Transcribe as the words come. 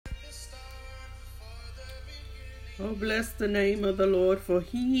Oh, bless the name of the Lord, for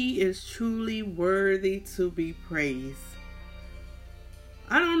he is truly worthy to be praised.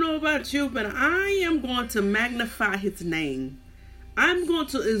 I don't know about you, but I am going to magnify his name. I'm going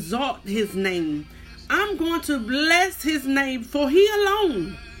to exalt his name. I'm going to bless his name, for he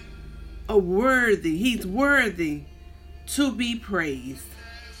alone he's worthy to be praised.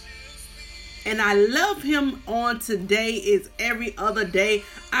 And I love him on today as every other day.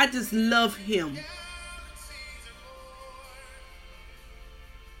 I just love him.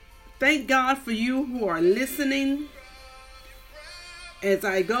 Thank God for you who are listening as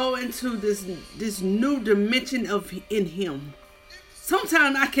I go into this new dimension in him.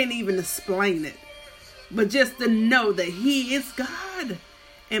 Sometimes I can't even explain it, but just to know that he is God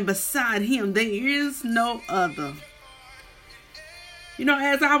and beside him there is no other. You know,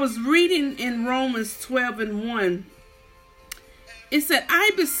 as I was reading in Romans 12:1, it said,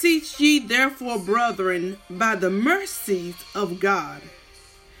 I beseech ye therefore, brethren, by the mercies of God,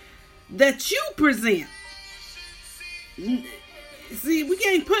 that you present. See, we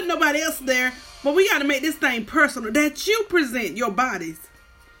can't put nobody else there, but we got to make this thing personal. That you present your bodies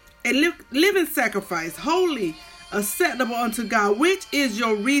a living sacrifice, holy, acceptable unto God, which is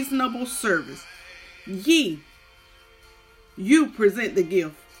your reasonable service. You present the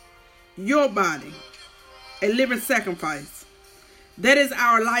gift, your body, a living sacrifice. That is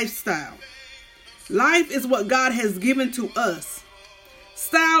our lifestyle. Life is what God has given to us.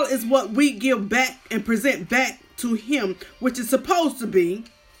 Style is what we give back and present back to him, which is supposed to be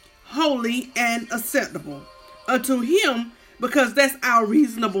holy and acceptable unto him, because that's our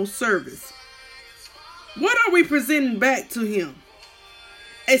reasonable service. What are we presenting back to him?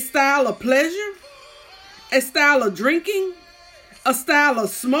 A style of pleasure? A style of drinking? A style of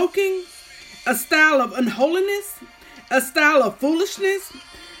smoking? A style of unholiness? A style of foolishness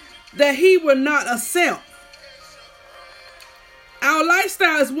that he will not accept. Our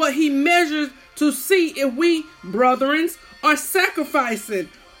lifestyle is what he measures to see if we, brethren, are sacrificing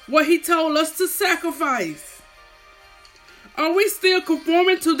what he told us to sacrifice. Are we still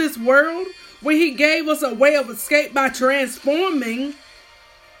conforming to this world when he gave us a way of escape by transforming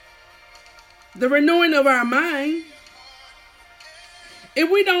the renewing of our mind?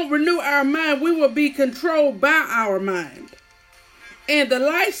 If we don't renew our mind, we will be controlled by our mind. And the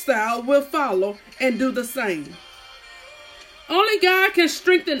lifestyle will follow and do the same. Only God can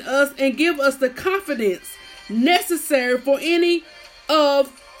strengthen us and give us the confidence necessary for any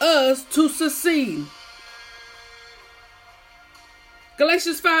of us to succeed.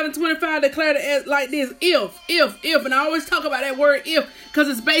 Galatians 5:25 declared it like this: if, and I always talk about that word if because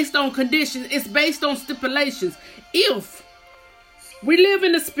it's based on conditions, it's based on stipulations. If we live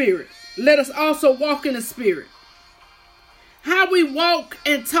in the Spirit, let us also walk in the Spirit. How we walk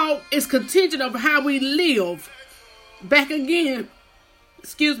and talk is contingent of how we live. Back again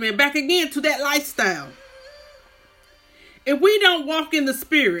to that lifestyle. If we don't walk in the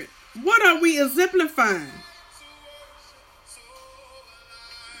Spirit, what are we exemplifying?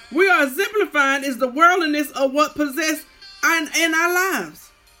 We are exemplifying is the worldliness of what possess in our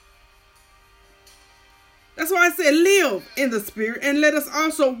lives. That's why I said live in the Spirit, and let us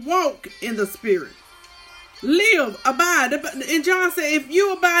also walk in the Spirit. Live, abide. And John said, if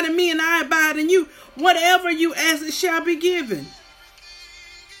you abide in me and I abide in you, whatever you ask, it shall be given.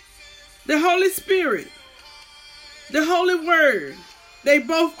 The Holy Spirit, the Holy Word, they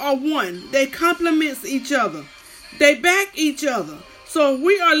both are one. They complement each other. They back each other. So if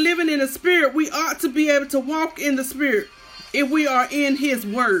we are living in the Spirit, we ought to be able to walk in the Spirit if we are in his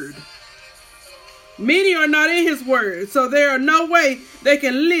Word. Many are not in his Word, so there are no way they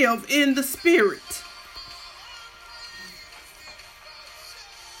can live in the Spirit.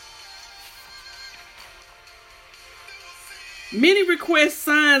 Many request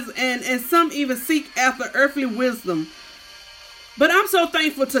signs and some even seek after earthly wisdom. But I'm so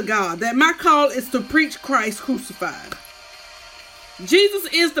thankful to God that my call is to preach Christ crucified. Jesus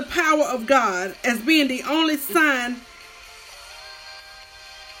is the power of God as being the only sign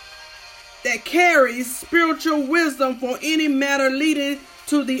that carries spiritual wisdom for any matter leading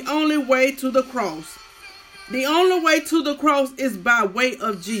to the only way to the cross. The only way to the cross is by way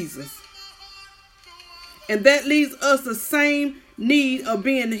of Jesus. And that leaves us the same need of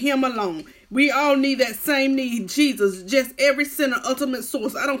being him alone. We all need that same need, Jesus, just every sinner, ultimate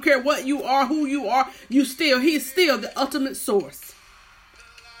source. I don't care what you are, who you are, he's still the ultimate source.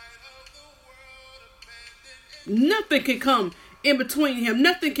 Nothing can come in between him.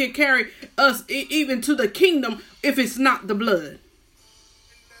 Nothing can carry us even to the kingdom if it's not the blood.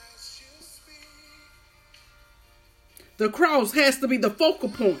 The cross has to be the focal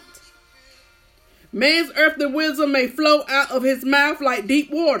point. Man's earthly wisdom may flow out of his mouth like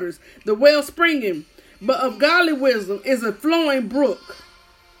deep waters, the well springing, but of godly wisdom is a flowing brook.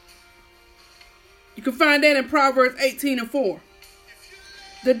 You can find that in Proverbs 18:4.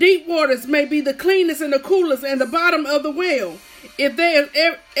 The deep waters may be the cleanest and the coolest and the bottom of the well. If there is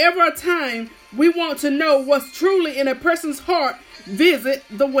ever a time we want to know what's truly in a person's heart, visit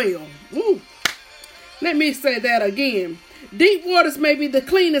the well. Woo. Let me say that again. Deep waters may be the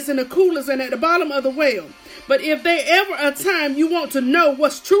cleanest and the coolest and at the bottom of the well. But if there ever a time you want to know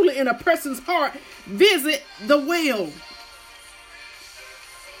what's truly in a person's heart, visit the well.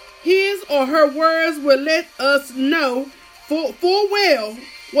 His or her words will let us know full well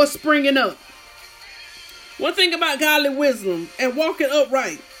what's springing up. One thing about godly wisdom and walking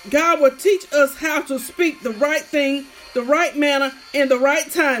upright, God will teach us how to speak the right thing, the right manner, and the right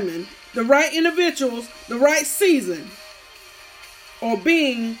timing, the right individuals, the right season, or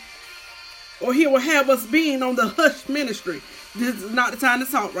he will have us being on the hush ministry. This is not the time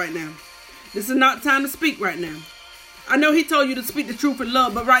to talk right now. This is not the time to speak right now. I know he told you to speak the truth in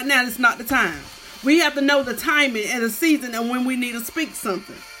love, but right now it's not the time. We have to know the timing and the season and when we need to speak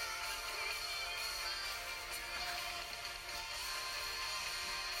something.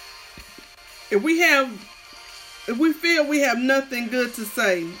 If we feel we have nothing good to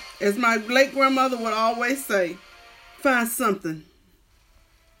say, as my late grandmother would always say, find something.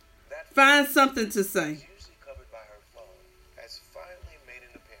 Find something to say. Usually covered by her phone, has finally made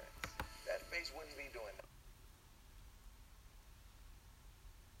an appearance. That face wouldn't be doing that.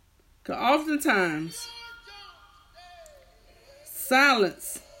 Because oftentimes,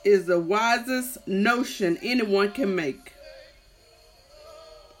 silence is the wisest notion anyone can make.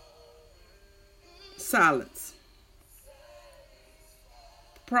 Silence.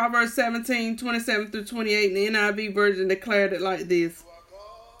 Proverbs 17:27-28 in the NIV version declared it like this.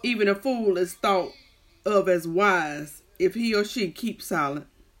 Even a fool is thought of as wise if he or she keeps silent.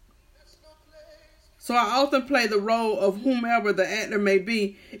 So I often play the role of whomever the actor may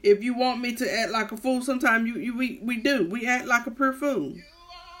be. If you want me to act like a fool, sometimes we do. We act like a pure fool.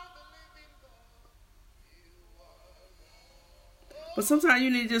 But sometimes you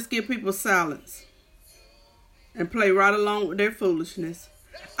need to just give people silence and play right along with their foolishness.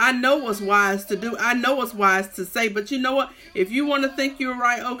 I know what's wise to do. I know what's wise to say. But you know what? If you want to think you're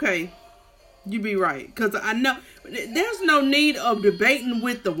right, okay, you be right. Because I know there's no need of debating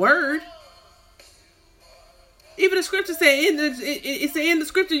with the word. Even the scripture said, it's in the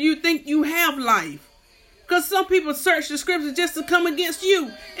scripture you think you have life. Because some people search the scripture just to come against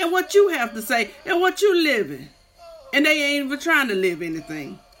you and what you have to say and what you living. And they ain't even trying to live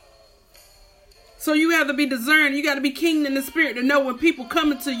anything. So you have to be discerning. You got to be keen in the spirit to know when people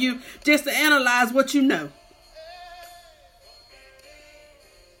coming to you just to analyze what you know.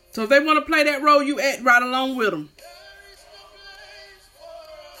 So if they want to play that role, you act right along with them.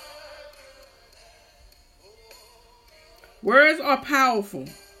 Words are powerful,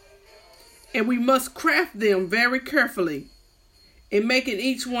 and we must craft them very carefully in making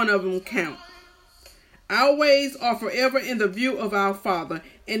each one of them count. Our ways are forever in the view of our Father,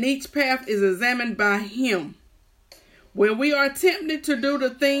 and each path is examined by Him. When we are tempted to do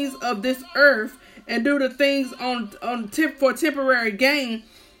the things of this earth and do the things for temporary gain,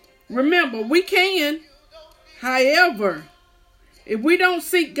 remember, we can. However, if we don't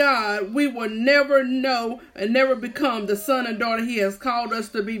seek God, we will never know and never become the son and daughter He has called us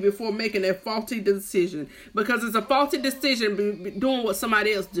to be before making a faulty decision. Because it's a faulty decision doing what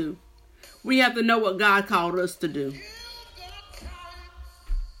somebody else do. We have to know what God called us to do.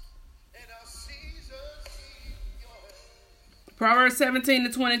 Proverbs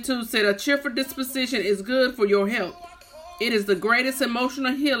 17:22 said, a cheerful disposition is good for your health. It is the greatest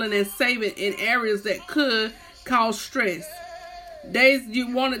emotional healing and saving in areas that could cause stress. Days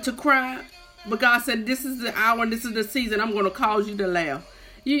you wanted to cry, but God said, this is the hour and this is the season. I'm going to cause you to laugh.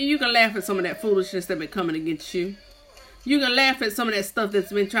 You can laugh at some of that foolishness that's been coming against you. You can laugh at some of that stuff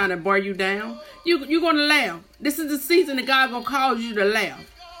that's been trying to bar you down. You're going to laugh. This is the season that God's going to cause you to laugh.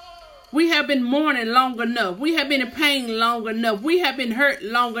 We have been mourning long enough. We have been in pain long enough. We have been hurt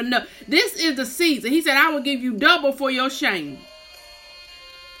long enough. This is the season. He said, I will give you double for your shame.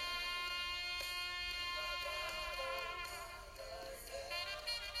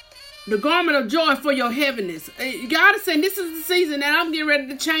 The garment of joy for your heaviness. God is saying, this is the season that I'm getting ready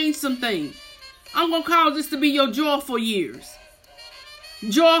to change some things. I'm going to cause this to be your joyful years.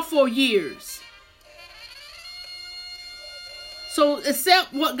 Joyful years. So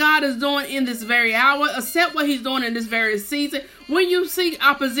accept what God is doing in this very hour. Accept what He's doing in this very season. When you see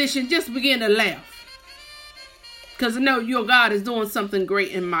opposition, just begin to laugh. Because know your God is doing something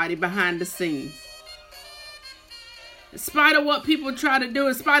great and mighty behind the scenes. In spite of what people try to do,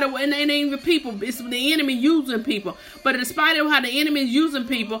 in spite of, and it ain't even people, it's the enemy using people. But in spite of how the enemy is using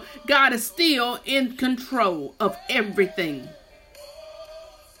people, God is still in control of everything.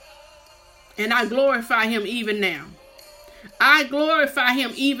 And I glorify him even now. I glorify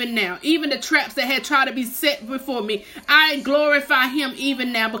him even now. Even the traps that had tried to be set before me, I glorify him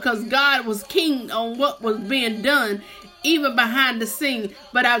even now, because God was king on what was being done, even behind the scene.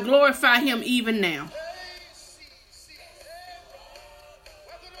 But I glorify him even now.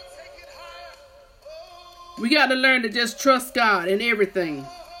 We got to learn to just trust God in everything.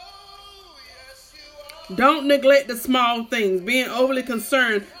 Don't neglect the small things, being overly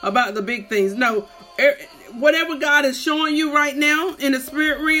concerned about the big things. No, whatever God is showing you right now in the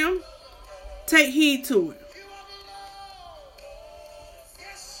spirit realm, take heed to it.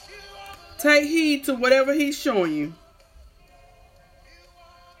 Take heed to whatever he's showing you.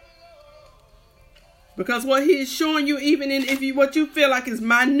 Because what he is showing you, even if what you feel like is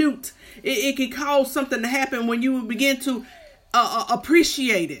minute, it can cause something to happen when you begin to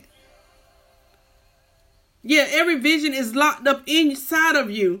appreciate it. Yeah, every vision is locked up inside of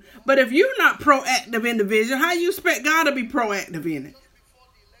you. But if you're not proactive in the vision, how you expect God to be proactive in it?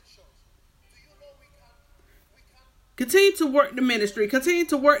 Continue to work the ministry. Continue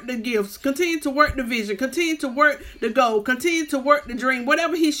to work the gifts. Continue to work the vision. Continue to work the goal. Continue to work the dream.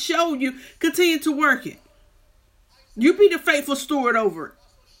 Whatever he showed you, continue to work it. You be the faithful steward over it.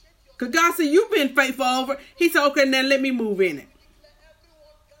 Because God said, you've been faithful over it. He said, okay, now let me move in it.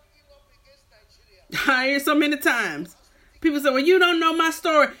 I hear so many times. People say, well, you don't know my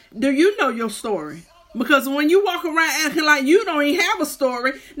story. Do you know your story? Because when you walk around acting like you don't even have a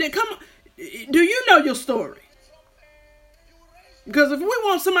story, then come on. Do you know your story? Because if we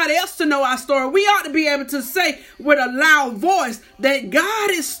want somebody else to know our story, we ought to be able to say with a loud voice that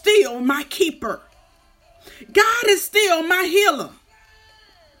God is still my keeper. God is still my healer.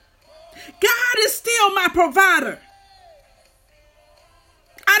 God is still my provider.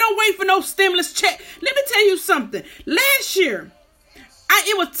 I don't wait for no stimulus check. Let me tell you something. Last year,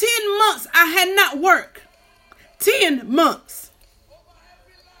 it was 10 months I had not worked. 10 months.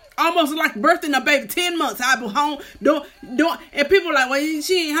 Almost like birthing a baby. 10 months. I was home doing, and people were like, well,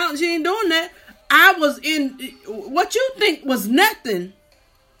 she ain't doing that. I was in what you think was nothing.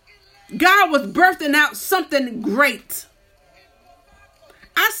 God was birthing out something great.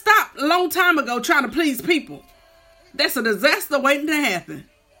 I stopped a long time ago trying to please people. That's a disaster waiting to happen.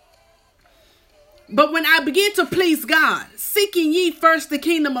 But when I began to please God, seeking ye first the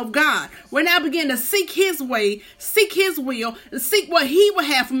kingdom of God, when I began to seek his way, seek his will, and seek what he would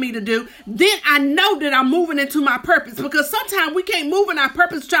have for me to do, then I know that I'm moving into my purpose. Because sometimes we can't move in our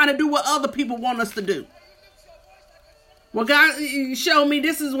purpose trying to do what other people want us to do. Well, God showed me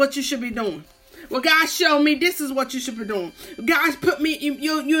this is what you should be doing. Well, God showed me this is what you should be doing. God put me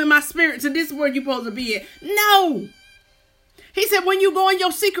you in my spirit, so this is where you're supposed to be at. No. He said, when you go in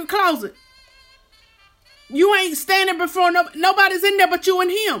your secret closet, you ain't standing before nobody's in there but you and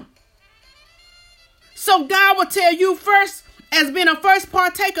him. So God will tell you first, as being a first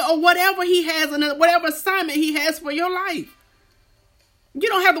partaker of whatever he has and whatever assignment he has for your life. You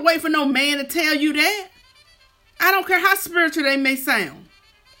don't have to wait for no man to tell you that. I don't care how spiritual they may sound.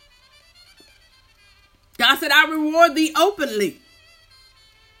 God said, I reward thee openly.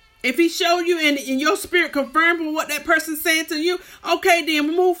 If he showed you and your spirit confirmed with what that person said to you, okay,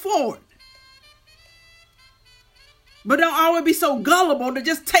 then move forward. But don't always be so gullible to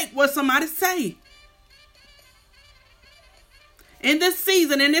just take what somebody say. In this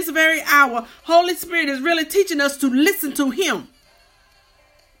season, in this very hour, Holy Spirit is really teaching us to listen to him.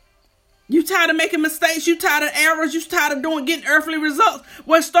 You tired of making mistakes? You tired of errors? You tired of getting earthly results?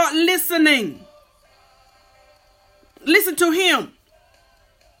 Well, start listening. Listen to him.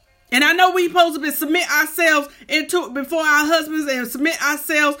 And I know we're supposed to be submit ourselves into before our husbands and submit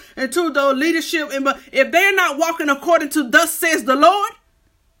ourselves into the leadership. But if they're not walking according to thus says the Lord,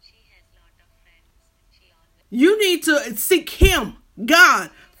 you need to seek him, God,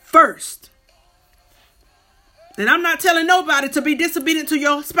 first. And I'm not telling nobody to be disobedient to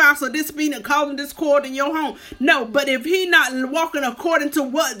your spouse or disobedient, causing discord in your home. No, but if he not walking according to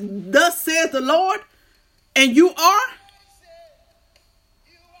what thus says the Lord, and you are,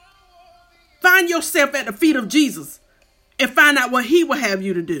 find yourself at the feet of Jesus and find out what he will have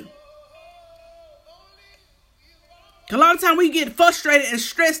you to do. A lot of times we get frustrated and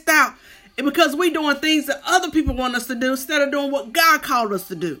stressed out because we're doing things that other people want us to do instead of doing what God called us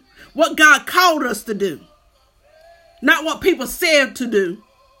to do. What God called us to do. Not what people said to do.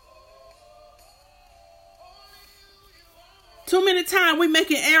 Too many times we make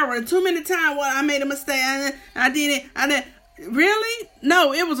an error. Too many times, well, I made a mistake. I did it. Really?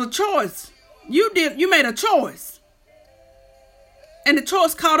 No, it was a choice. You made a choice. And the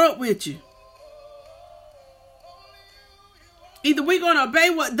choice caught up with you. Either we're going to obey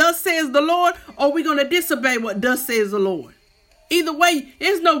what thus says the Lord, or we're going to disobey what thus says the Lord. Either way,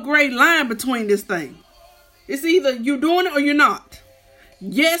 there's no gray line between this thing. It's either you're doing it or you're not.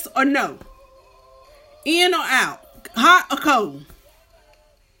 Yes or no. In or out. Hot or cold.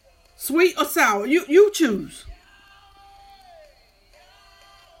 Sweet or sour. You choose.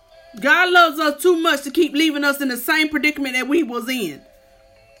 God loves us too much to keep leaving us in the same predicament that we was in.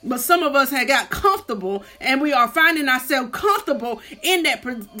 But some of us have got comfortable, and we are finding ourselves comfortable in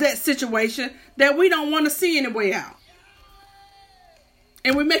that situation that we don't want to see any way out.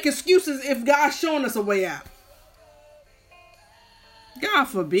 And we make excuses if God's showing us a way out. God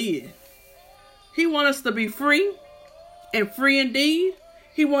forbid. He wants us to be free and free indeed.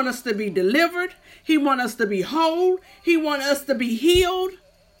 He wants us to be delivered. He wants us to be whole. He wants us to be healed.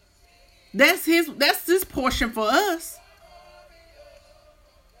 That's his portion for us.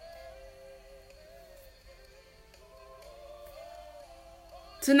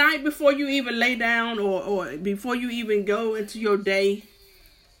 Tonight, before you even lay down or before you even go into your day,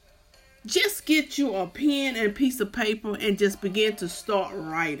 just get you a pen and piece of paper and just begin to start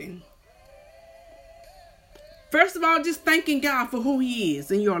writing. First of all, just thanking God for who he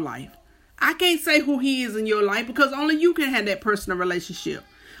is in your life. I can't say who he is in your life because only you can have that personal relationship.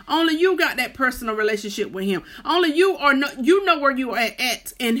 Only you got that personal relationship with him. Only you know where you are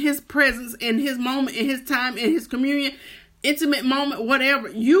at in his presence, in his moment, in his time, in his communion, intimate moment, whatever.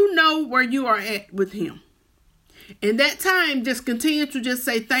 You know where you are at with him. In that time, just continue to just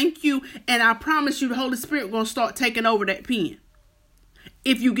say thank you. And I promise you the Holy Spirit is going to start taking over that pen.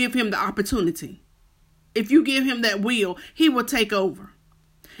 If you give him the opportunity. If you give him that will, he will take over.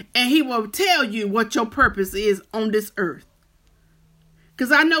 And he will tell you what your purpose is on this earth.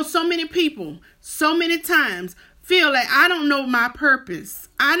 Because I know so many people, so many times, feel like I don't know my purpose.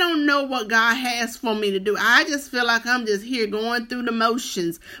 I don't know what God has for me to do. I just feel like I'm just here going through the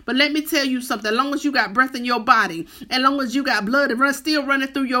motions. But let me tell you something. As long as you got breath in your body, as long as you got blood still running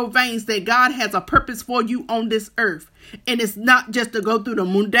through your veins, that God has a purpose for you on this earth. And it's not just to go through the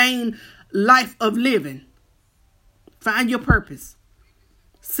mundane life of living. Find your purpose.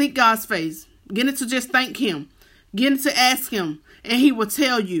 Seek God's face. Get into just thank him. Get into ask him. And he will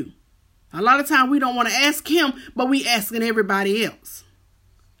tell you. A lot of times we don't want to ask him, but we asking everybody else.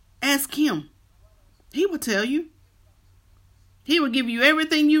 Ask him. He will tell you. He will give you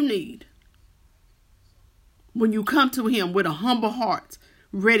everything you need. When you come to him with a humble heart,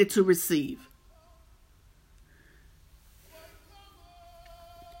 ready to receive.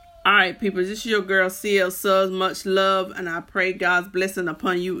 All right, people, this is your girl, CL Suggs. Much love, and I pray God's blessing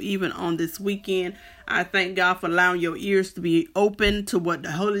upon you even on this weekend. I thank God for allowing your ears to be open to what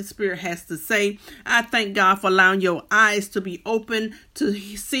the Holy Spirit has to say. I thank God for allowing your eyes to be open to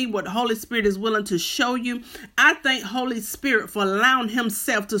see what the Holy Spirit is willing to show you. I thank Holy Spirit for allowing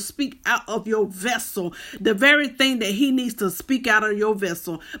himself to speak out of your vessel, the very thing that he needs to speak out of your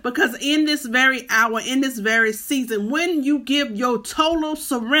vessel. Because in this very hour, in this very season, when you give your total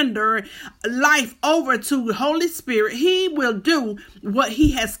surrender life over to the Holy Spirit, he will do what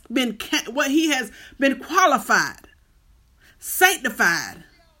he has been qualified, sanctified,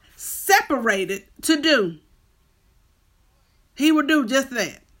 separated to do. He will do just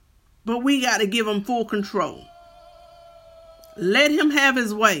that. But we got to give him full control. Let him have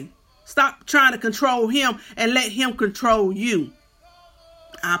his way. Stop trying to control him and let him control you.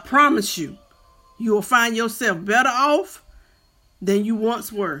 I promise you, you will find yourself better off than you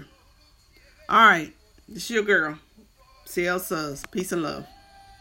once were. All right, this is your girl, CL Suggs. Peace and love.